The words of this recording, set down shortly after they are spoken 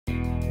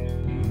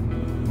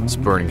It's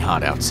burning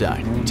hot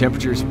outside.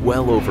 Temperature's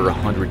well over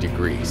 100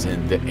 degrees,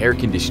 and the air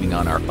conditioning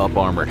on our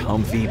up-armored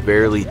Humvee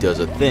barely does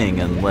a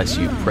thing unless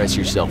you press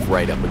yourself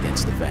right up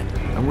against the vent.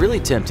 I'm really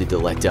tempted to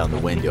let down the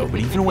window, but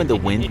even when the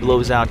wind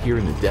blows out here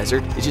in the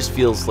desert, it just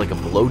feels like a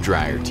blow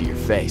dryer to your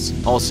face.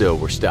 Also,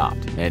 we're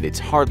stopped, and it's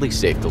hardly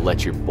safe to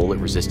let your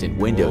bullet-resistant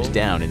windows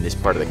down in this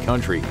part of the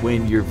country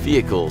when your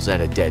vehicle's at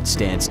a dead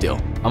standstill.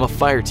 I'm a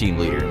fire team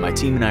leader. My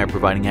team and I are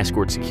providing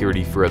escort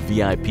security for a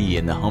VIP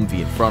in the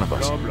Humvee in front of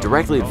us.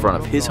 Directly in front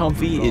of his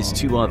Humvee is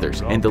two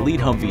others, and the lead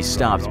Humvee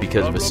stopped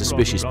because of a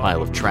suspicious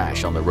pile of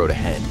trash on the road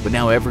ahead. But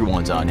now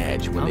everyone's on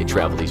edge when they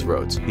travel these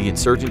roads. The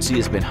insurgency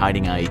has been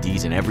hiding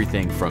IEDs in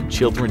everything from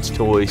children's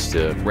toys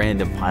to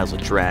random piles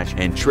of trash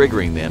and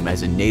triggering them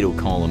as a NATO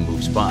column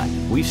moves by.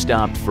 We've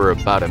stopped for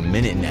about a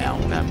minute now,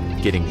 and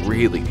I'm getting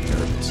really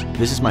nervous.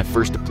 This is my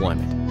first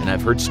deployment, and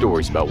I've heard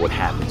stories about what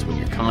happens when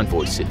your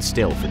convoy sits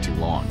still for too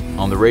long.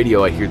 On the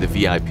radio, I hear the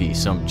VIP,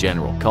 some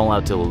general, call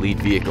out to the lead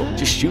vehicle,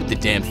 "Just shoot the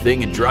damn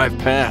thing and drive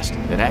past."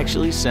 That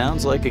actually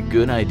sounds like a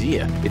good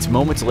idea. It's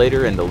moments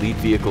later and the lead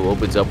vehicle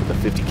opens up with a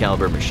 50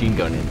 caliber machine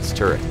gun in its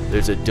turret.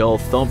 There's a dull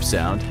thump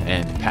sound,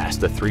 and past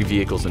the three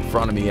vehicles in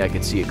front of me, I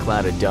can see a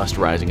cloud of dust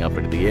rising up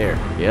into the air.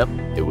 Yep,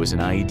 it was an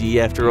IED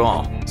after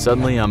all.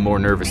 Suddenly, I'm more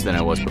nervous than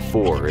I was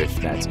before, if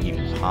that's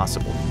even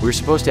possible. We were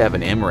supposed to have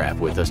an MRAP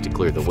with us to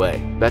clear the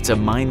way. That's a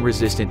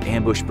mine-resistant,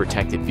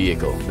 ambush-protected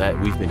vehicle that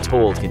we've been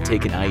told can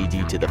take an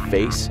IED to the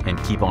face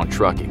and keep on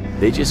trucking.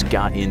 They just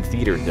got in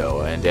theater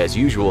though, and as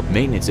usual,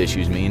 maintenance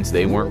issues means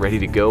they weren't ready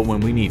to go when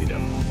we needed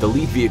them. The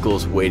lead vehicle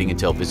is waiting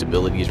until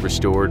visibility is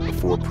restored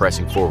before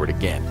pressing forward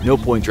again. No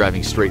point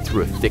driving straight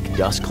through a thick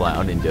dust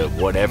cloud into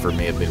whatever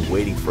may have been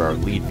waiting for our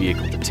lead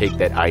vehicle to take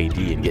that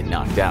IED and get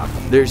knocked out.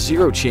 There's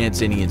zero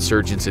chance any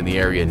insurgents in the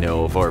area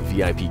know of our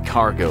VIP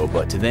cargo,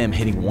 but to them,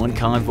 hitting one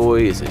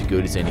convoy is as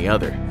good as any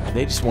other.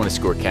 They just want to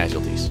score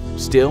casualties.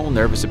 Still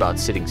nervous about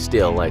sitting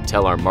still, I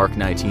tell our Mark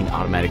 19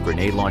 automatic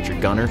grenade launcher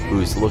gunner,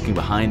 who's looking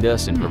behind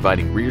us and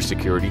providing rear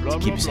security, to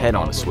keep his head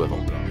on a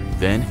swivel.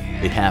 Then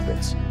it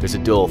happens. There's a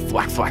dull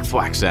thwack thwack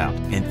thwack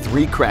sound, and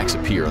three cracks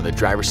appear on the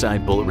driver's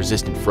side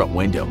bullet-resistant front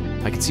window.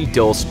 I can see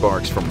dull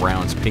sparks from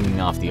rounds pinging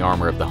off the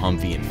armor of the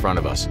Humvee in front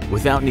of us.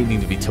 Without needing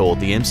to be told,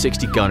 the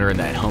M60 gunner in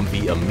that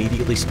Humvee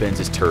immediately spins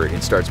his turret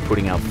and starts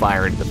putting out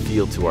fire into the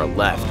field to our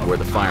left, where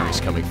the firing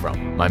is coming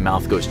from. My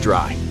mouth goes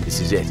dry.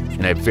 This is it,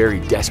 and I very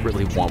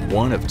desperately want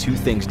one of two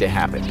things to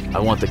happen. I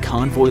want the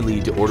convoy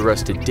lead to order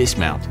us to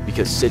dismount,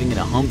 because sitting in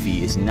a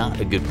Humvee is not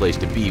a good place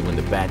to be when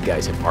the bad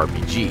guys have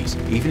RPGs,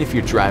 even if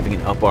you're driving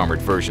an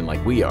up-armored version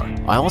like we are.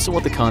 I also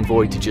want the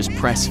convoy to just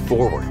press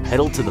forward,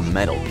 pedal to the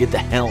metal, get the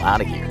hell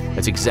out of here.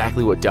 That's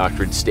exactly what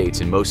doctrine states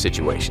in most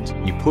situations.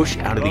 You push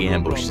out of the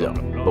ambush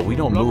zone, but we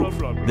don't move.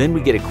 Then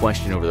we get a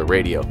question over the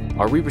radio.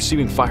 Are we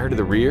receiving fire to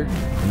the rear?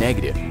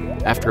 Negative.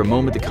 After a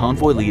moment, the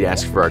convoy lead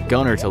asks for our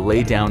gunner to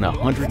lay down a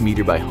 100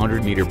 meter by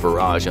 100 meter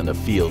barrage on the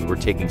field we're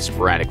taking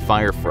sporadic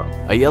fire from.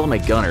 I yell at my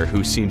gunner,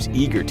 who seems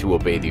eager to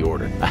obey the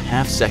order. A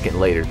half second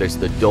later, there's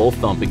the dull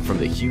thumping from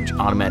the huge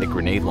automatic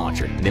grenade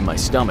launcher, and in my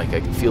stomach, I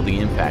can feel the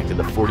impact of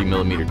the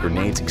 40mm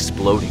grenades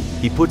exploding.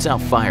 He puts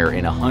out fire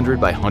in a 100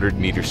 by 100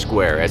 meter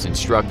square as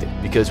instructed,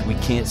 because we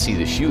can't see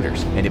the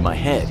shooters, and in my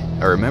head,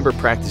 I remember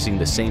practicing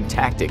the same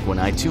tactic when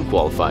I too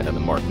qualified on the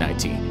Mark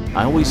 19.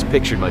 I always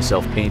pictured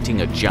myself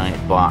painting a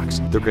giant box,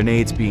 the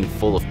grenades being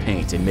full of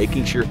paint and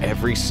making sure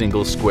every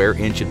single square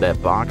inch of that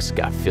box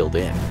got filled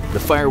in. The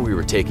fire we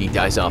were taking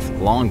dies off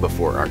long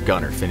before our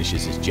gunner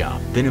finishes his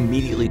job, then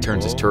immediately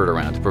turns his turret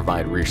around to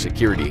provide rear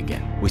security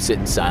again. We sit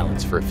in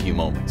silence for a few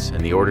moments,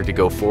 and the order to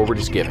go forward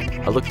is given.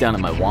 I look down at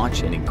my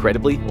watch, and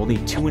incredibly, only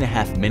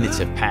 2.5 minutes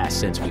have passed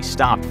since we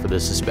stopped for the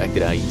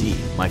suspected IED.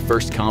 My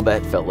first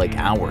combat felt like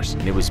hours,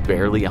 and it was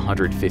barely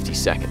 150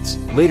 seconds.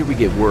 Later we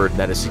get word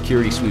that a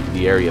security sweep of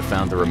the area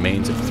found the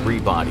remains of 3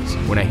 bodies.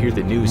 When I hear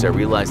the news, I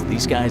realize that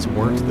these guys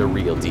weren't the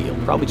real deal.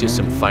 Probably just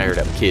some fired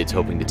up kids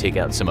hoping to take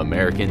out some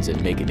Americans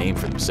and make a name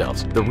for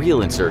themselves. The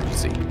real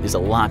insurgency is a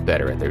lot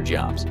better at their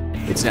jobs.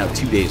 It's now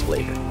 2 days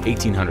later,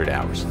 1800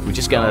 hours. We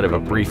just got out of a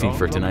briefing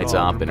for tonight's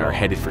op and are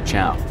headed for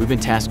Chow. We've been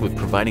tasked with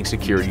providing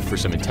security for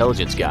some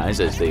intelligence guys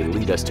as they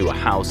lead us to a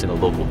house in a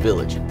local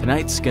village.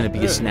 Tonight's gonna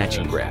be a snatch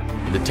and grab.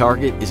 The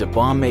target is a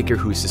bomb maker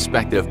who's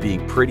suspected of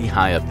being pretty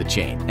high up the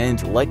chain,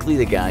 and likely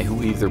the guy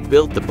who either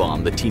built the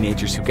bomb the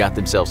teenagers who got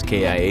themselves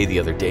KIA the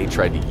other day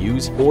tried to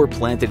use, or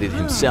planted it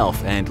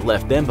himself and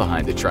left them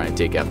behind to try and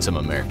take out some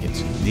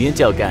Americans. The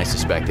intel guy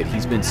suspected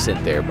he's been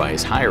sent there by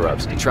his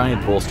higher-ups to try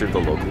and bolster the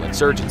local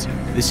insurgency.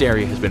 This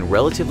area has been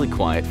relatively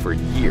quiet for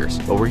years,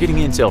 but we're getting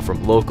intel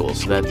from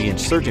locals that the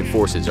insurgent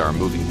forces are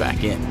moving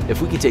back in.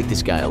 If we can take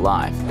this guy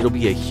alive, it'll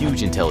be a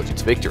huge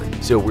intelligence victory.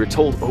 So we're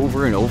told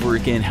over and over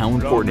again how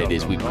important it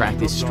is we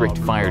practice strict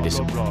fire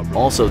discipline.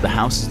 Also, the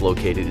house is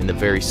located in the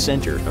very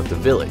center of the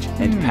village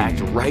and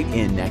packed right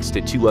in next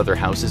to 2 other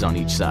houses on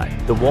each side.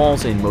 The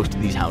walls in most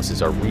of these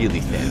houses are really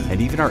thin,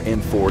 and even our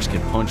M4s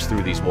can punch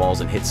through these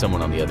walls and hit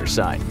someone on the other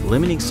side.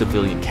 Limiting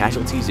civilian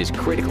casualties is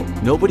critical.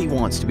 Nobody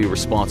wants to be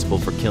responsible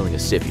for killing a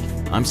civvy.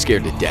 I'm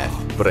scared to death,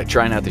 but I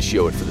try not to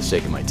show it for the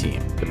sake of my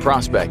team. The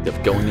prospect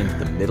of going into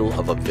the middle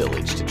of a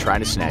village to try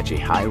to snatch a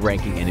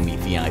high-ranking enemy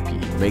VIP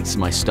makes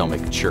my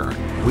stomach churn.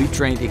 We've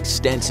trained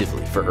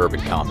extensively for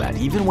urban combat,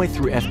 even went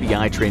through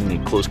FBI training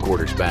in close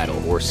quarters battle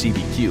or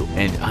CBQ,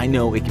 and I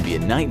know it can be a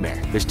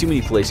nightmare. There's too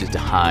many places to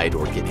hide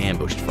or get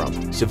ambushed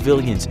from.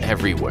 Civilians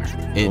everywhere.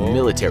 In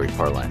military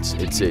parlance,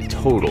 it's a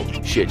total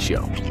shit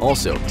show.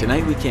 Also,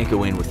 tonight we can't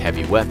go in with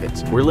heavy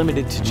weapons. We're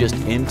limited to just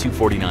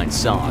M249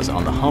 saws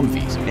on the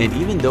Humvees, and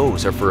even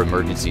those are for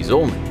emergencies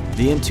only.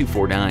 The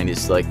M249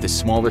 is like the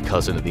smaller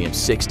cousin of the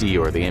M60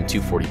 or the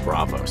M240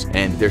 Bravos,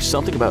 and there's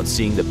something about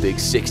seeing the big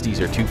 60s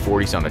or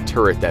 240s on a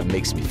turret that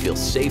makes me feel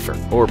safer,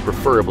 or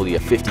preferably a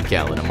 50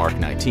 cal in a Mark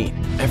 19.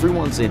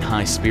 Everyone's in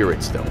high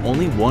spirits though.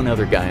 Only one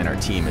other guy in our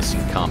team has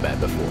seen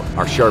combat before,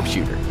 our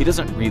sharpshooter. He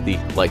doesn't really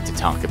like to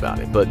talk about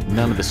it, but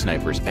none of the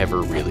snipers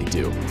ever really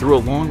do. Through a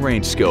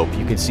long-range scope,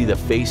 you can see the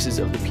faces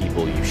of the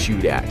people you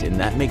shoot at, and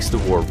that makes the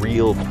war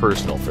real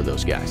personal for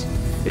those guys.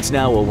 It's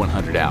now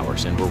 0100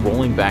 hours, and we're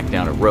rolling back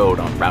down a road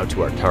en route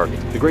to our target.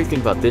 The great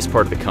thing about this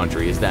part of the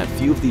country is that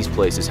few of these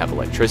places have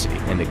electricity,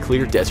 and the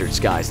clear desert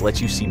skies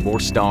let you see more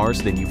stars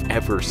than you've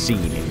ever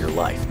seen in your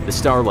life. The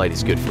starlight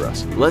is good for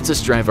us. Lets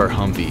us drive our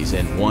Humvees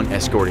and one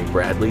escorting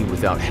Bradley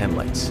without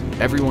headlights.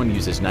 Everyone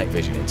uses night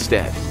vision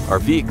instead. Our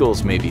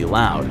vehicles may be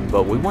loud,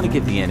 but we want to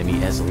give the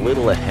enemy as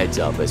little a heads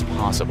up as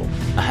possible.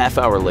 A half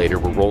hour later,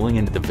 we're rolling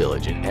into the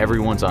village and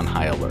everyone's on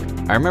high alert.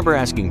 I remember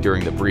asking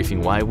during the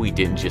briefing why we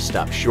didn't just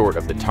stop short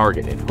of the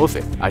target and hoof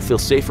it. I feel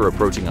safer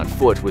approaching on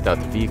foot without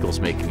the vehicles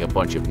making a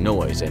bunch of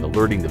noise and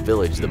alerting the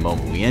village the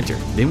moment we enter.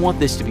 They want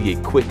this to be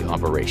a quick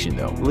operation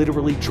though.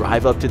 Literally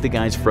drive up to the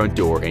guy's front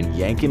door and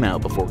yank him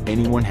out before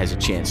anyone has a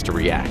chance to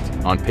react.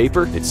 On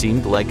paper, it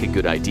seemed like a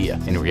good idea.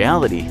 In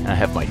reality, I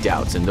have my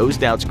doubts, and those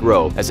doubts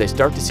grow as I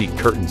start to see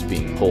curtains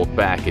being pulled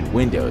back in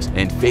windows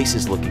and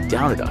faces looking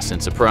down at us in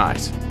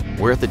surprise.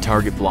 We're at the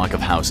target block of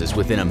houses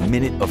within a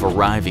minute of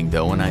arriving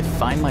though, and I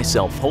find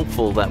myself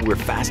hopeful that we're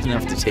fast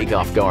enough to take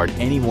off guard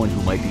anyone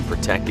who might be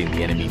protecting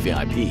the enemy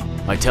VIP.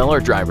 I tell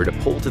our driver to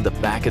pull to the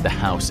back of the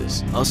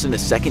houses. Us and the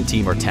second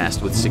team are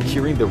tasked with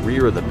securing the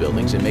rear of the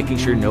buildings and making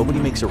sure nobody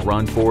makes a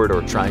run for it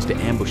or tries to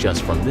ambush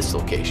us from this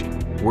location.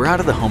 We're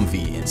out of the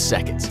Humvee in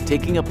seconds,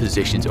 taking up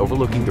positions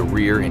overlooking the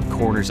rear and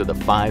corners of the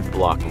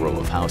 5-block row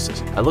of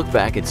houses. I look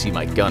back and see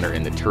my gunner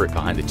in the turret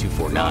behind the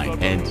 249,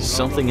 and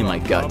something in my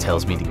gut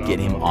tells me to get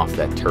him off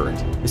that turret.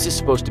 This is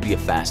supposed to be a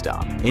fast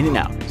op, in and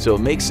out, so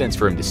it makes sense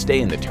for him to stay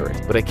in the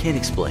turret, but I can't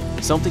explain.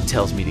 Something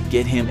tells me to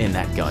get him and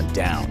that gun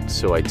down,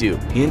 so I do.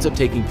 He ends up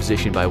taking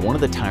position by one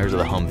of the tires of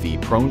the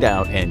Humvee, proned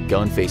out and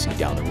gun facing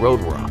down the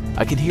road we're on.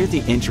 I can hear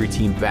the entry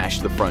team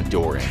bash the front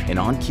door in, and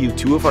on cue,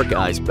 two of our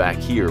guys back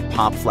here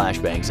pop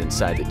flashbangs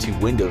inside the two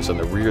windows on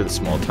the rear of the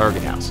small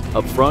target house.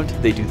 Up front,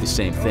 they do the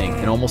same thing,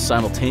 and almost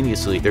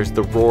simultaneously, there's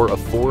the roar of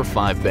 4 or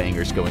 5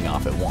 bangers going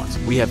off at once.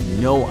 We have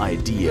no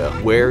idea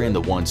where in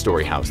the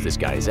one-story house this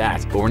guy is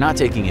at, but we're not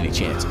taking any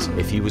chances.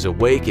 If he was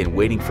awake and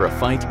waiting for a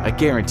fight, I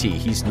guarantee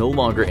he's no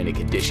longer in a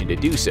condition to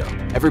do so.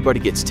 Everybody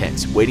gets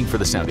tense, waiting for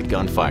the sound of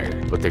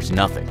gunfire, but there's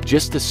nothing.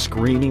 Just the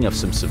screaming of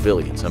some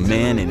civilians. A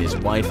man and his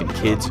wife and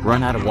kids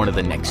run out of one of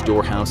the next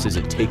door houses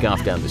and take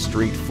off down the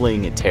street,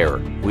 fleeing in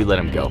terror. We let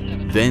him go.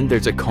 Then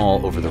there's a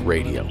call over the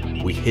radio.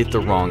 We hit the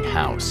wrong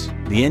house.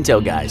 The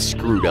intel guys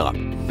screwed up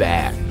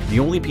bad. The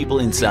only people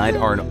inside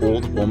are an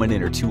old woman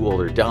and her 2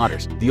 older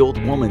daughters. The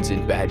old woman's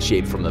in bad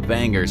shape from the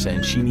bangers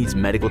and she needs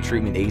medical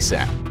treatment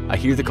ASAP. I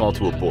hear the call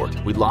to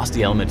abort. We lost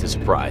the element of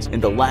surprise,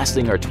 and the last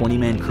thing our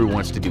 20-man crew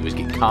wants to do is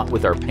get caught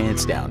with our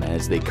pants down,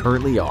 as they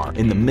currently are,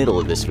 in the middle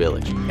of this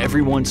village.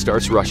 Everyone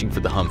starts rushing for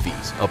the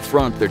Humvees. Up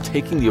front, they're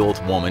taking the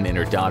old woman and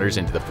her daughters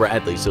into the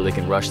Bradley so they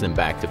can rush them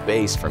back to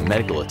base for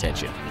medical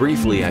attention.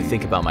 Briefly, I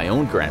think about my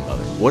own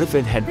grandmother. What if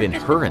it had been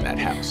her in that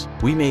house?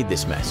 We made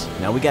this mess.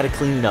 Now we gotta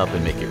clean it up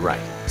and make it right.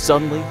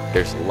 Suddenly,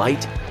 there's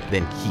light,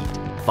 then heat.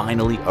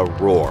 Finally, a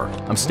roar.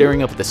 I'm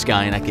staring up at the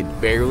sky and I can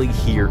barely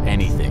hear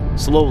anything.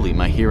 Slowly,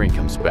 my hearing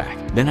comes back.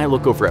 Then I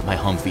look over at my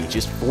Humvee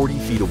just 40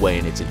 feet away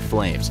and it's in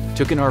flames.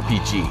 Took an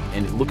RPG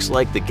and it looks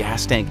like the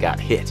gas tank got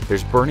hit.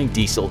 There's burning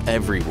diesel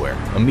everywhere.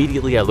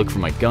 Immediately, I look for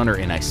my gunner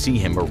and I see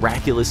him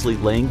miraculously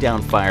laying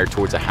down fire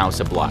towards a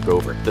house a block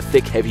over. The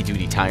thick,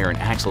 heavy-duty tire and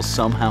axle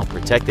somehow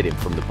protected him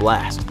from the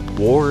blast.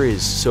 War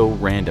is so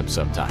random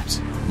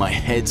sometimes. My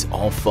head's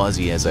all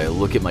fuzzy as I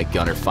look at my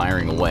gunner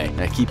firing away,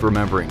 and I keep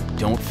remembering,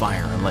 don't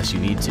fire unless you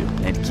need to,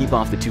 and keep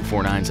off the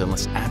 249s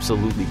unless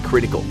absolutely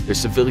critical. There's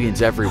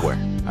civilians everywhere.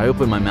 I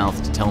open my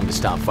mouth to tell him to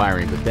stop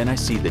firing, but then I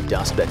see the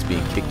dust that's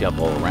being kicked up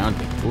all around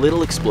me.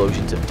 Little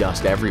explosions of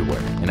dust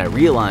everywhere, and I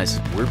realize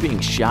we're being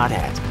shot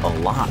at a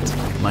lot.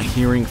 My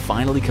hearing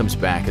finally comes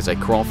back as I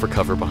crawl for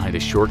cover behind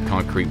a short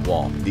concrete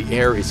wall. The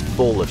air is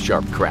full of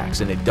sharp cracks,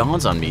 and it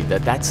dawns on me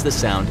that that's the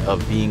sound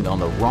of being on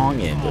the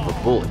wrong end of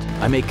a bullet.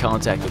 I make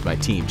contact with my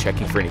team,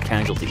 checking for any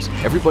casualties.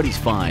 Everybody's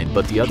fine,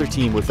 but the other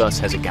team with us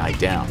has a guy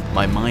down.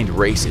 My mind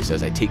races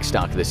as I take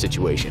stock of the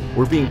situation.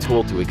 We're being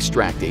told to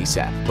extract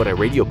ASAP, but I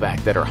radio back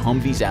that that our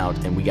Humvee's out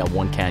and we got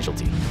one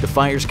casualty. The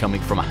fire's coming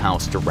from a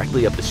house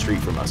directly up the street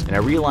from us, and I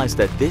realized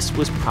that this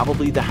was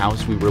probably the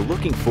house we were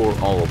looking for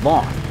all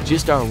along.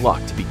 Just our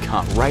luck to be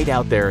caught right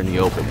out there in the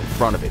open in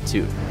front of it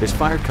too. There's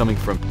fire coming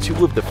from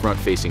two of the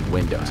front-facing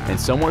windows, and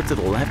somewhere to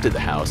the left of the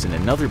house in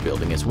another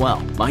building as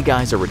well. My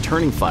guys are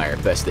returning fire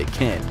best they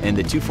can, and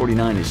the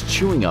 249 is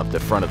chewing up the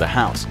front of the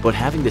house, but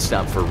having to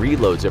stop for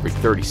reloads every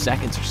 30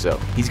 seconds or so.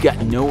 He's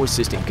got no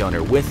assistant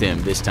gunner with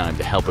him this time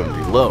to help him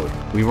reload.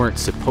 We weren't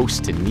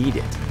supposed to need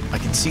it. I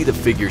can see the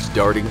figures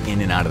darting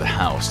in and out of the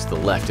house to the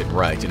left and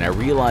right, and I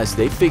realized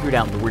they figured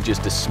out that we're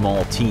just a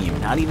small team,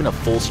 not even a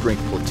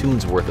full-strength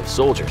platoon's worth of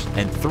soldiers,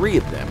 and 3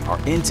 of them are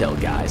intel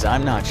guys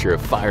I'm not sure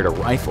have fired a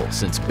rifle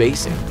since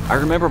basing. I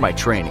remember my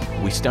training.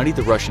 We studied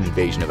the Russian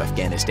invasion of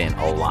Afghanistan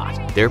a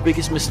lot. Their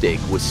biggest mistake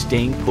was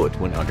staying put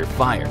when under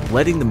fire,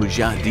 letting the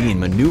Mujahideen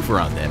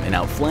maneuver on them and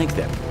outflank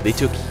them. They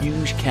took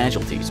huge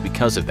casualties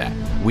because of that.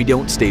 We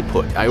don't stay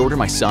put. I order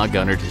my SAW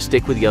gunner to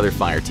stick with the other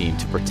fire team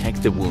to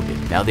protect the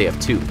wounded. Now they have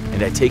 2.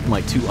 And I take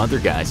my 2 other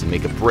guys and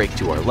make a break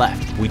to our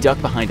left. We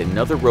duck behind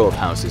another row of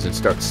houses and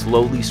start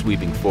slowly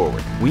sweeping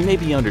forward. We may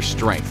be under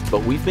strength,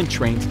 but we've been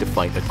trained to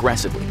fight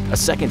aggressively. A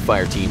second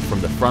fire team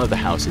from the front of the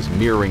house is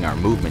mirroring our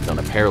movement on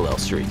a parallel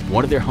street.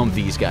 One of their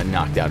Humvees got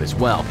knocked out as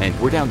well, and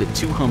we're down to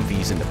 2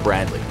 Humvees in the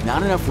Bradley.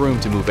 Not enough room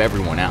to move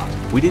everyone out.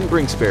 We didn't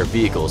bring spare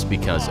vehicles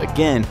because,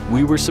 again,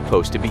 we were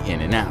supposed to be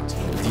in and out.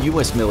 The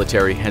US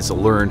military has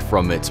learned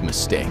from its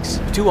mistakes.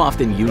 Too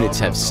often units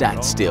have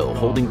sat still,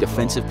 holding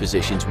defensive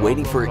positions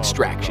waiting for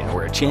extraction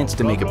or a chance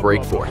to make a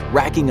break for it,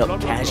 racking up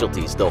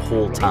casualties the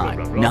whole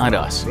time. Not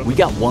us. We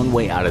got one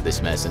way out of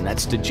this mess, and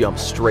that's to jump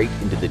straight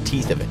into the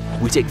teeth of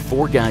it. We take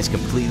 4 guys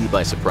completely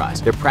by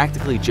surprise. They're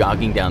practically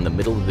jogging down the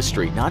middle of the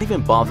street, not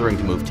even bothering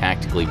to move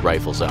tactically,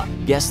 rifles up.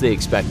 Guess they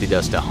expected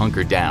us to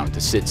hunker down, to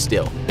sit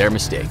still. Their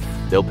mistake.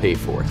 They'll pay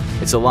for it.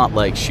 It's a lot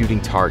like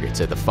shooting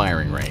targets at the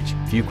firing range.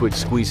 A few quick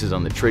squeezes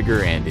on the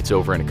trigger and it's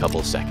over in a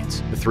couple of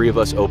seconds. The 3 of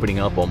us opening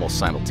up almost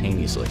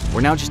simultaneously. We're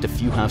now just a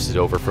few houses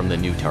over from the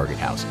new target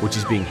house, which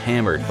is being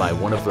hammered by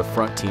one of the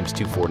front team's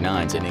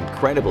 249s and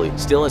incredibly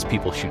still has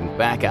people shooting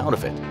back out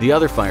of it. The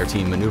other fire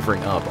team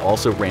maneuvering up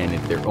also ran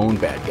into their own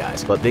bad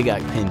guys, but they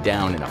got pinned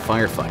down in a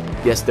firefight.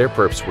 Yes, their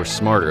perps were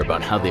smarter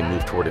about how they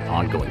moved toward an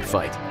ongoing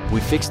fight.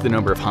 We fixed the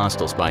number of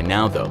hostiles by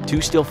now though, 2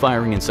 still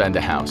firing inside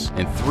the house,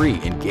 and 3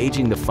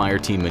 engaging the fire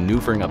team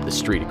maneuvering up the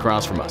street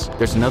across from us.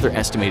 There's another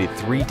estimated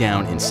 3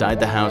 down inside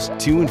the house,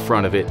 2 in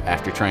front of it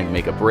after trying to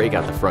make a break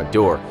out the front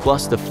door,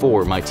 plus the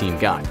 4 my team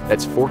got.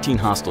 That's 14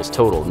 hostiles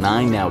total,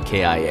 9 now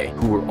KIA,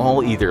 who were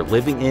all either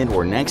living in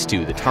or next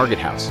to the target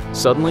house.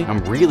 Suddenly, I'm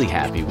really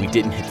happy we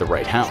didn't hit the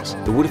right house.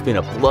 It would have been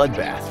a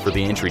bloodbath for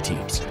the entry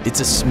teams. It's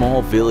a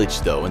small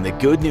village though, and the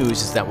good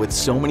news is that with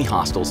so many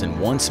hostiles in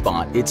one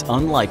spot, it's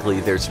unlikely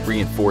there's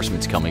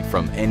reinforcements coming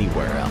from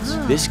anywhere else.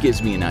 This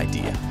gives me an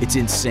idea. It's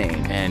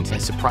insane, and I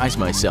surprise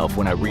myself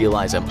when I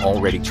realize I'm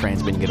already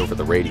transmitting it over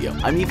the radio.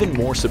 I'm even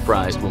more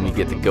surprised when we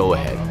get the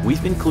go-ahead.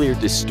 We've been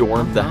cleared to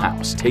storm the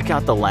house, take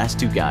out the last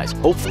 2 guys,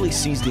 hopefully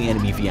seize the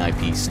enemy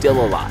VIP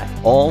still alive,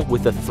 all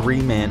with a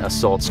 3-man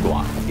assault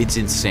squad. It's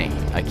insane,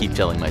 I keep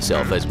telling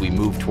myself as we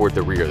move toward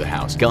the rear of the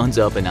house, guns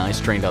up and eyes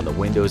trained on the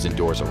windows and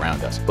doors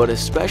around us, but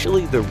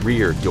especially the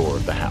rear door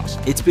of the house.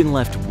 It's been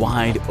left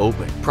wide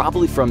open,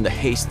 probably from the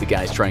haste the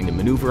guys trying to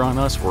maneuver on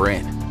us were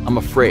in. I'm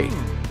afraid.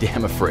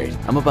 Damn afraid.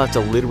 I'm about to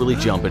literally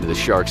jump into the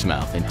shark's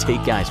mouth and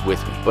take guys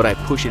with me, but I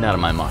push it out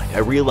of my mind. I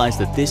realize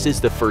that this is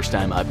the first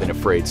time I've been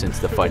afraid since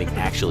the fighting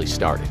actually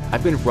started.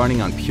 I've been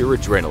running on pure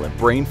adrenaline,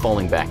 brain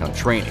falling back on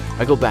training.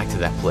 I go back to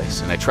that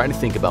place and I try to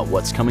think about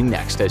what's coming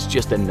next as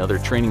just another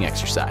training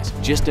exercise,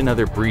 just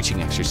another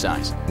breaching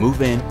exercise.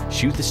 Move in,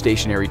 shoot the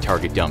stationary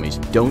target dummies,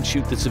 don't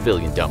shoot the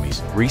civilian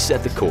dummies,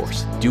 reset the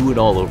course, do it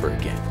all over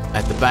again.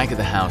 At the back of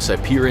the house, I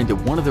peer into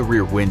one of the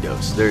rear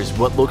windows. There's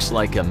what looks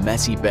like a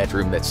messy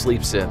bedroom that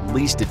sleeps at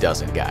least a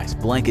dozen guys.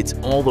 Blankets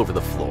all over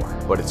the floor,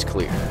 but it's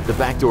clear. The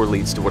back door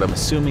leads to what I'm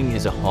assuming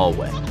is a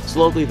hallway.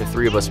 Slowly, the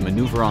 3 of us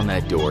maneuver on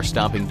that door,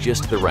 stopping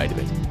just to the right of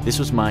it. This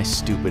was my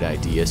stupid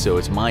idea, so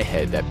it's my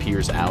head that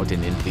peers out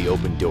and into the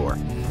open door.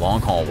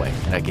 Long hallway,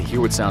 and I can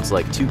hear what sounds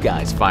like 2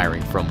 guys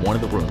firing from one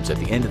of the rooms at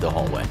the end of the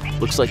hallway.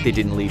 Looks like they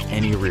didn't leave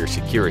any rear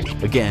security.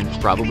 Again,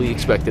 probably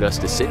expected us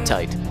to sit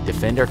tight,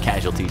 defend our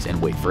casualties,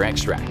 and wait for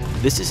extract.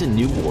 This is a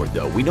new war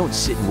though, we don't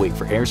sit and wait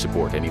for air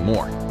support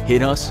anymore.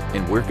 Hit us,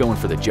 and we're going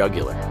for the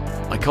jugular.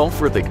 I call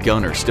for the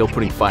gunner, still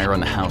putting fire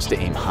on the house, to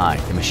aim high.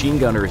 The machine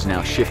gunner is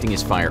now shifting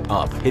his fire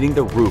up, hitting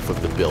the roof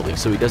of the building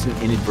so he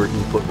doesn't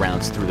inadvertently put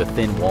rounds through the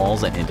thin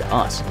walls and into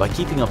us. By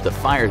keeping up the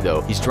fire though,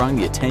 he's drawing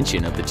the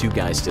attention of the 2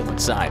 guys still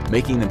inside,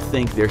 making them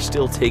think they're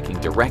still taking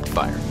direct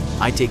fire.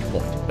 I take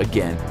point.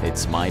 Again,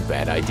 it's my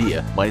bad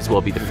idea. Might as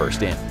well be the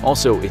first in.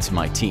 Also, it's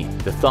my team.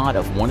 The thought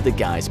of one of the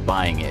guys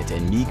buying it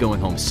and me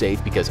going home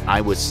safe because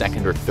I was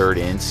 2nd or 3rd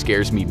in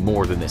scares me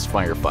more than this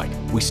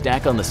firefight. We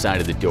stack on the side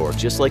of the door,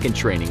 just like in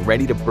training, ready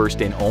ready to burst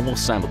in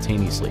almost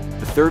simultaneously.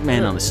 The third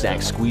man on the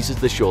stack squeezes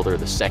the shoulder of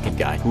the second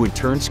guy, who in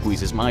turn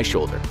squeezes my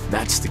shoulder.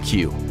 That's the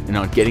cue, and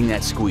on getting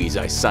that squeeze,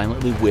 I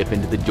silently whip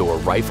into the door,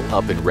 rifle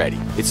up and ready.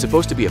 It's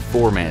supposed to be a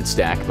 4-man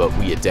stack, but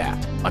we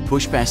adapt. I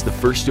push past the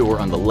first door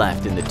on the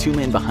left and the 2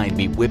 men behind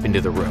me whip into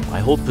the room.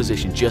 I hold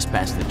position just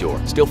past the door,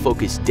 still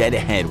focused dead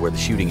ahead where the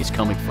shooting is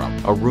coming from,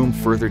 a room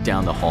further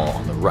down the hall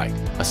on the right.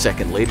 A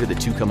second later, the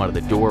 2 come out of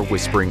the door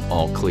whispering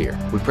all clear.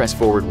 We press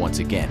forward once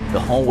again. The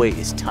hallway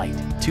is tight,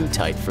 too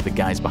tight for the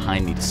guys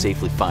behind me to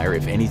safely fire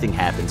if anything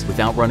happens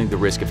without running the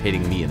risk of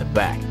hitting me in the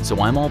back,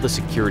 so I'm all the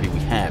security we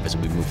have as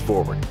we move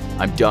forward.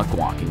 I'm duck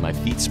walking, my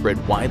feet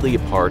spread widely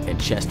apart and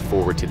chest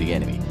forward to the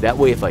enemy. That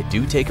way if I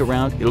do take a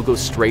round, it'll go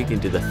straight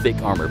into the thick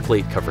armor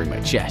plate covering my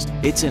chest.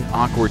 It's an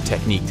awkward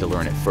technique to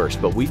learn at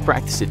first, but we've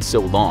practiced it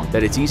so long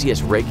that it's easy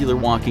as regular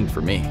walking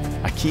for me.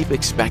 I keep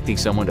expecting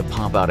someone to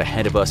pop out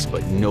ahead of us,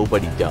 but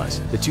nobody does.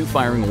 The 2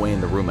 firing away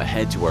in the room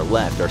ahead to our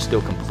left are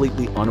still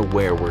completely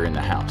unaware we're in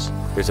the house.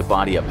 There's a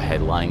body up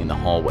ahead lying in the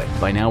hallway.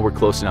 By now we're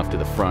close enough to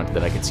the front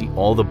that I can see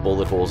all the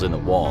bullet holes in the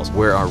walls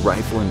where our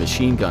rifle and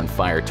machine gun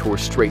fire tore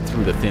straight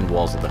through the thin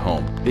walls of the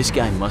home. This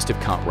guy must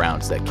have caught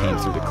rounds that came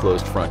through the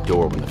closed front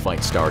door when the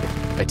fight started.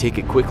 I take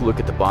a quick look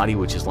at the body,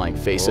 which is lying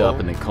face up,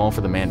 and then call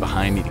for the man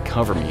behind me to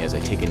cover me as I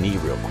take a knee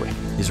real quick.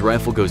 His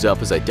rifle goes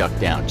up as I duck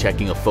down,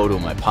 checking a photo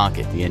in my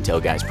pocket the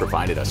intel guys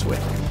provided us with.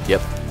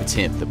 Yep, it's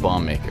him, the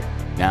bomb maker.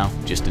 Now,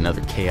 just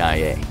another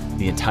KIA.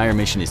 The entire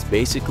mission is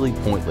basically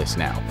pointless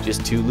now,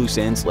 just 2 loose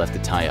ends left to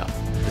tie up.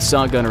 The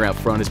saw gunner out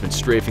front has been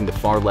strafing the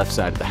far left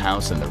side of the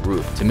house and the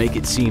roof to make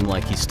it seem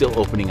like he's still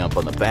opening up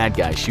on the bad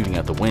guy shooting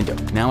out the window.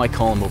 Now I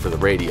call him over the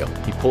radio.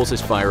 He pulls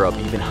his fire up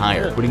even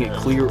higher, putting it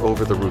clear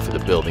over the roof of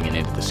the building and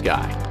into the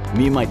sky.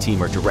 Me and my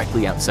team are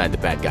directly outside the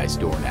bad guy's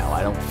door now.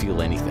 I don't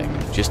feel anything.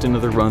 Just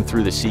another run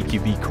through the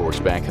CQB course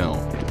back home.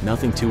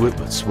 Nothing to it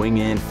but swing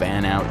in,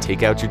 fan out,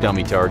 take out your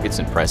dummy targets,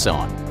 and press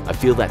on. I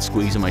feel that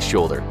squeeze on my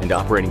shoulder, and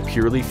operating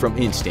purely from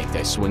instinct,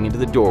 I swing into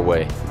the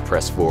doorway and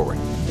press forward.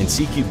 In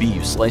CQB,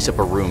 you slice up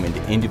a room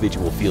into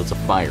individual fields of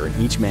fire, and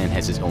each man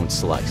has his own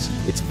slice.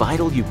 It's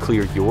vital you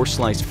clear your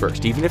slice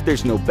first, even if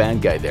there's no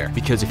bad guy there,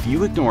 because if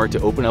you ignore it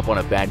to open up on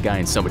a bad guy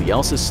in somebody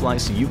else's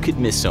slice, you could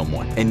miss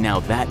someone. And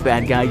now that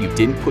bad guy you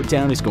didn't put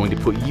down is going to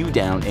put you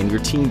down and your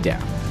team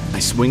down. I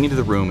swing into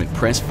the room and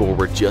press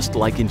forward just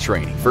like in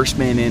training. First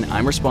man in,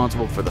 I'm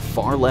responsible for the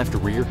far left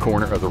rear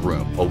corner of the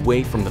room,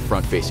 away from the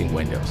front-facing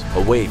windows,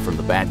 away from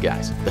the bad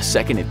guys. The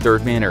second and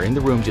third man are in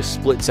the room just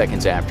split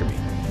seconds after me.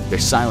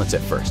 There's silence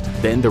at first,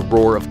 then the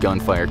roar of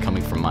gunfire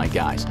coming from my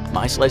guys.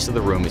 My slice of the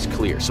room is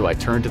clear, so I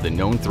turn to the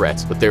known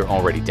threats, but they're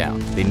already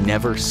down. They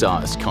never saw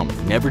us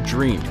coming, never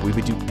dreamed we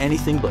would do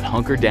anything but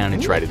hunker down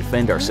and try to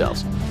defend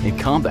ourselves. In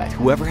combat,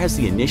 whoever has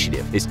the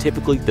initiative is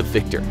typically the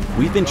victor.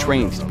 We've been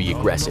trained to be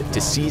aggressive,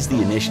 to seize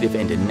the initiative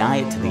and deny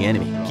it to the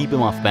enemy, keep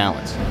him off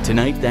balance.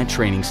 Tonight, that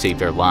training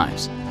saved our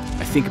lives.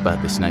 I think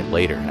about this night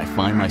later, and I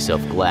find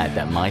myself glad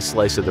that my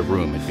slice of the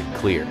room had been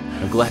clear.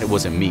 I'm glad it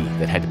wasn't me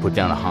that had to put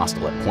down a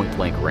hostile at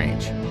point-blank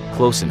range,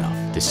 close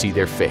enough to see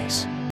their face.